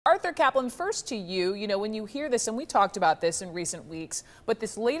Arthur Kaplan, first to you, when you hear this, and we talked about this in recent weeks, but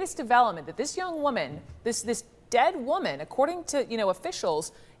this latest development that this young woman, this dead woman, according to,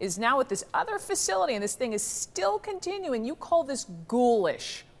 officials, is now at this other facility, and this thing is still continuing. You call this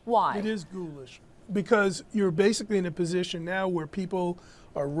ghoulish. Why? It is ghoulish because you're basically in a position now where people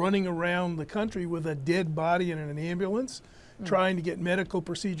are running around the country with a dead body in an ambulance, trying to get medical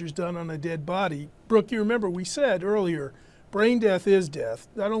procedures done on a dead body. Brooke, you remember we said earlier, brain death is death.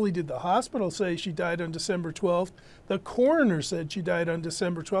 Not only did the hospital say she died on December 12th, the coroner said she died on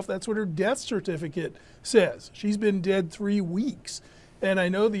December 12th. That's what her death certificate says. She's been dead 3 weeks. And I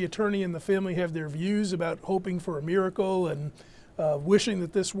know the attorney and the family have their views about hoping for a miracle and wishing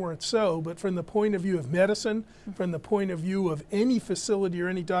that this weren't so, but from the point of view of medicine, from the point of view of any facility or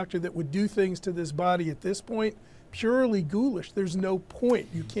any doctor that would do things to this body at this point, purely ghoulish. There's no point.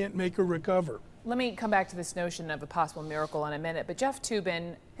 You can't make her recover. Let me come back to this notion of a possible miracle in a minute, but Jeff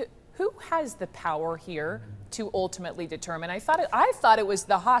Toobin, who has the power here to ultimately determine? I thought it was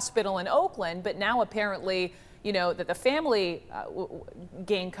the hospital in Oakland, but now apparently, that the family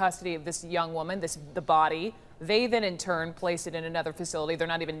gained custody of this young woman, the body. They then in turn place it in another facility they're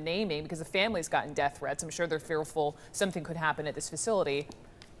not even naming because the family's gotten death threats. I'm sure they're fearful something could happen at this facility.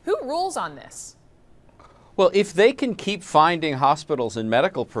 Who rules on this? Well, if they can keep finding hospitals and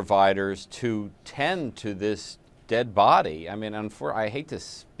medical providers to tend to this dead body, I mean, I hate to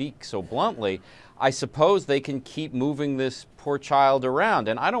speak so bluntly, I suppose they can keep moving this poor child around.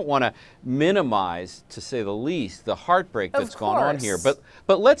 And I don't want to minimize, to say the least, the heartbreak that's gone on here.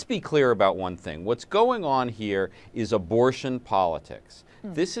 But let's be clear about one thing. What's going on here is abortion politics.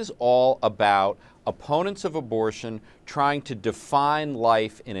 This is all about opponents of abortion trying to define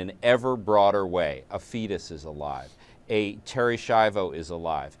life in an ever broader way. A fetus is alive. A Terry Schiavo is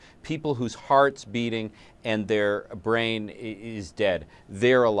alive. People whose heart's beating and their brain is dead,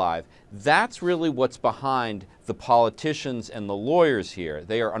 they're alive. That's really what's behind the politicians and the lawyers here.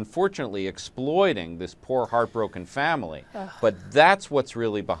 They are unfortunately exploiting this poor heartbroken family. But that's what's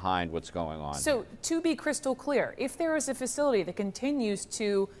really behind what's going on. So to be crystal clear, if there is a facility that continues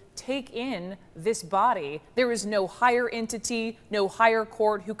to take in this body, there is no higher entity, no higher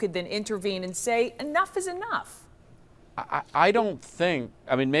court who could then intervene and say enough is enough. I don't think,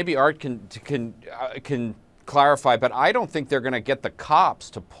 I mean, maybe Art can clarify, but I don't think they're going to get the cops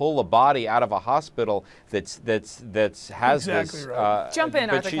to pull a body out of a hospital that's has exactly this. Right. Jump in,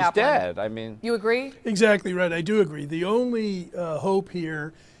 but Arthur she's Kaplan. dead. I mean, you agree? Exactly right. I do agree. The only hope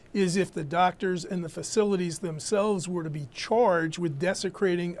here is if the doctors and the facilities themselves were to be charged with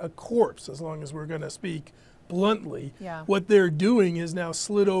desecrating a corpse, as long as we're going to speak bluntly. Yeah. What they're doing is now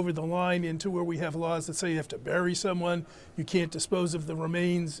slid over the line into where we have laws that say you have to bury someone, you can't dispose of the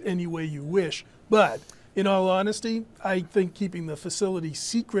remains any way you wish. But in all honesty, I think keeping the facility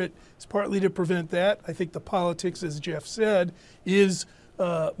secret is partly to prevent that. I think the politics, as Jeff said, is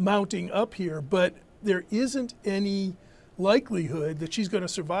mounting up here, but there isn't any likelihood that she's going to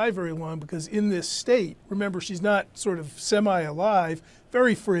survive very long because in this state, remember, she's not sort of semi-alive,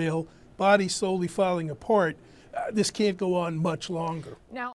 very frail, body slowly falling apart. This can't go on much longer. Now,